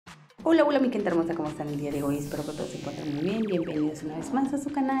Hola, hola mi gente hermosa, ¿cómo están el día de hoy? Espero que todos se encuentren muy bien. Bienvenidos una vez más a su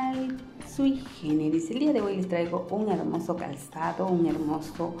canal Sui Generis. El día de hoy les traigo un hermoso calzado, un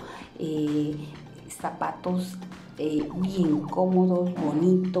hermoso zapatos bien cómodos,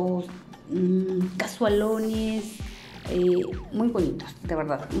 bonitos, casualones, muy bonitos, de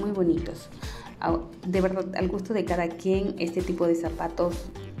verdad, muy bonitos. De verdad, al gusto de cada quien, este tipo de zapatos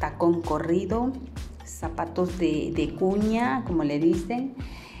tacón corrido, zapatos de cuña, como le dicen,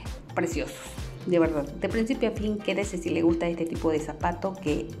 preciosos, de verdad, de principio a fin. Quédese si le gusta este tipo de zapato,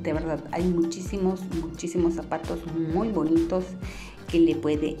 que de verdad hay muchísimos zapatos muy bonitos que le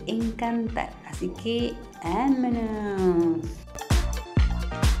puede encantar, así que vámonos.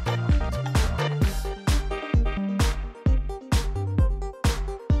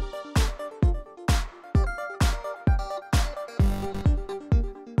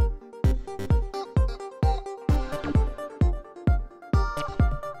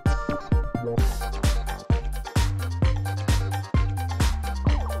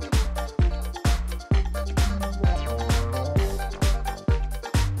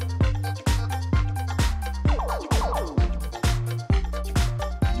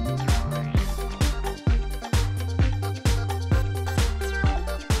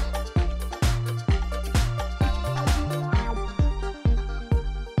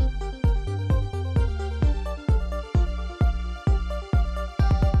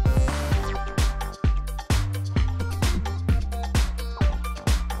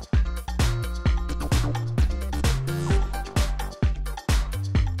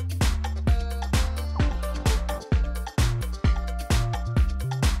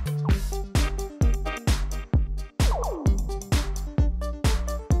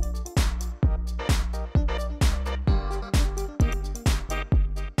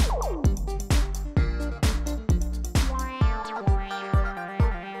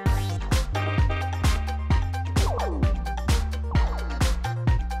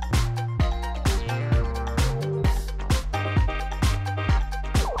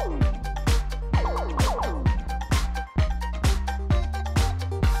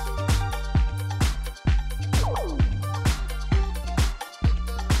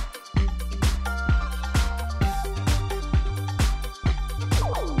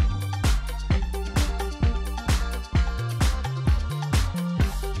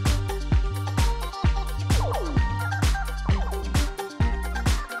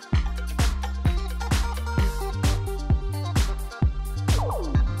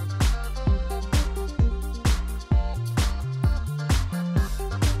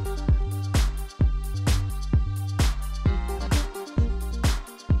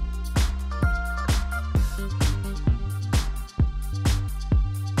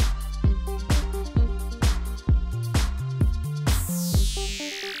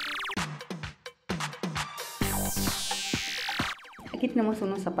 Aquí tenemos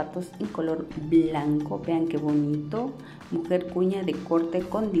unos zapatos en color blanco, vean qué bonito, mujer cuña de corte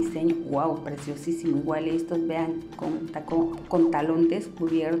con diseño, wow, preciosísimo. Igual estos, vean, con talón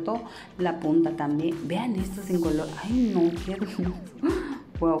descubierto, la punta también, vean estos en color, ay no, qué hermoso.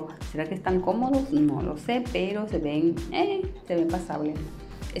 Wow, ¿será que están cómodos? No lo sé, pero se ven pasables.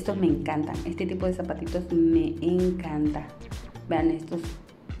 Estos me encantan, este tipo de zapatitos me encanta. Vean estos,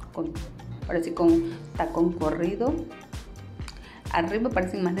 ahora sí con tacón corrido. Arriba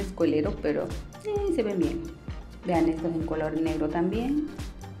parecen más de escuelero, pero se ven bien. Vean estos en color negro también.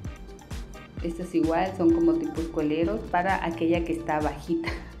 Estos igual son como tipo escueleros para aquella que está bajita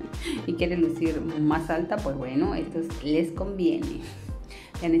y quiere lucir más alta, pues bueno, estos les conviene.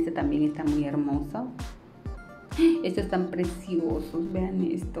 Vean, este también está muy hermoso. Estos están preciosos, vean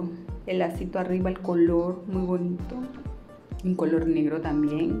esto. El lacito arriba, el color muy bonito. En color negro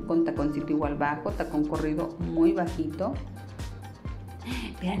también, con taconcito igual bajo, tacón corrido muy bajito.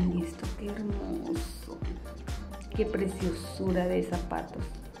 Vean esto, qué hermoso, qué preciosura de zapatos.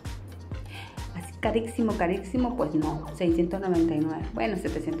 Así carísimo, pues no, 699, bueno,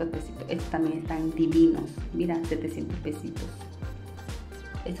 700 pesitos. Estos también están divinos, mira, 700 pesitos.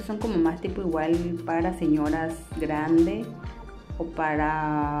 Estos son como más tipo igual para señoras grandes o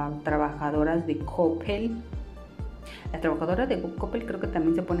para trabajadoras de Coppel. Las trabajadoras de Coppel creo que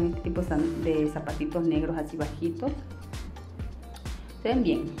también se ponen este tipo de zapatitos negros así bajitos. Se ven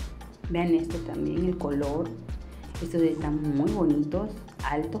bien. Vean esto también, el color. Estos están muy bonitos,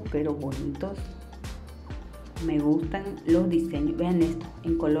 altos pero bonitos. Me gustan los diseños. Vean esto,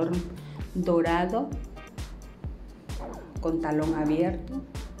 en color dorado, con talón abierto.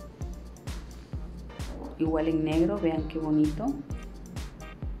 Igual en negro, vean qué bonito.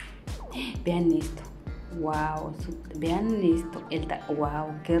 Vean esto, Wow, vean esto,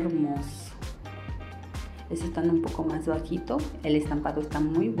 wow, qué hermoso. Estos están un poco más bajito, el estampado está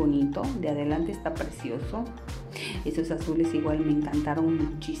muy bonito, de adelante está precioso. Esos azules igual me encantaron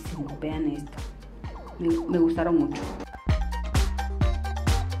muchísimo, vean esto, me gustaron mucho.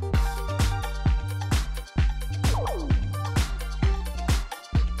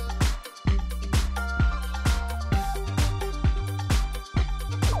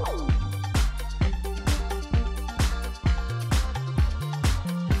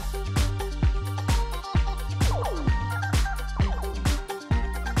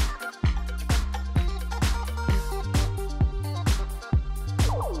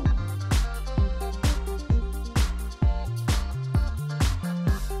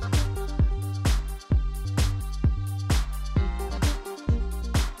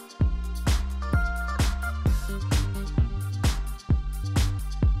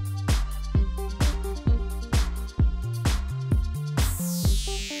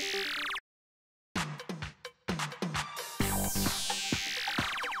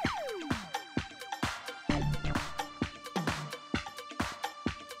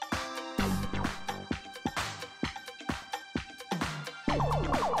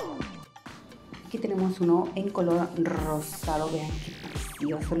 Aquí tenemos uno en color rosado, vean qué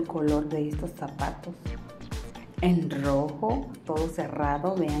precioso el color de estos zapatos. En rojo, todo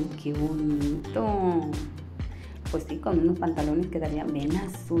cerrado, vean qué bonito. Pues sí, con unos pantalones quedarían bien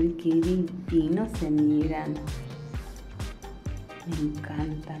azul, qué divinos se miran. Me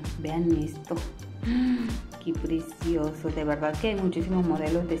encantan, vean esto. Qué precioso, de verdad que hay muchísimos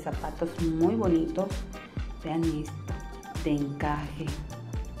modelos de zapatos muy bonitos. Vean esto, de encaje.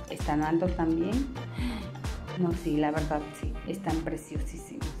 ¿Están altos también? No, sí, la verdad sí, están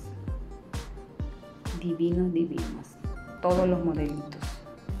preciosísimos. Divinos, divinos. Todos los modelitos.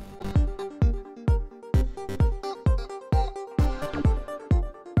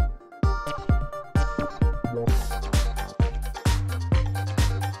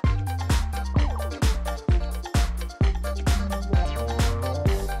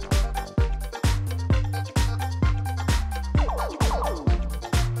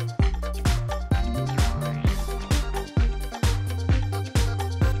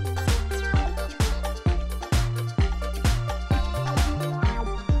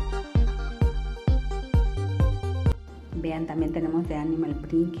 Vean, también tenemos de animal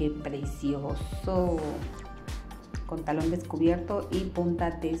print, qué precioso, con talón descubierto y punta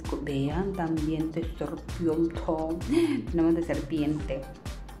descubierta. Vean, también de serpiente, tenemos de serpiente.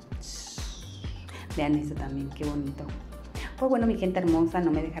 Vean eso también, qué bonito. Pues bueno, mi gente hermosa,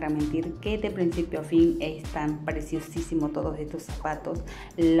 no me dejará mentir que de principio a fin están preciosísimos todos estos zapatos.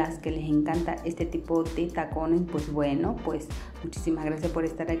 Las que les encanta este tipo de tacones, pues bueno, pues muchísimas gracias por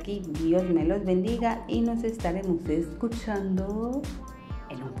estar aquí. Dios me los bendiga y nos estaremos escuchando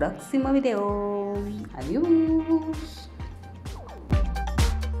en un próximo video. Adiós.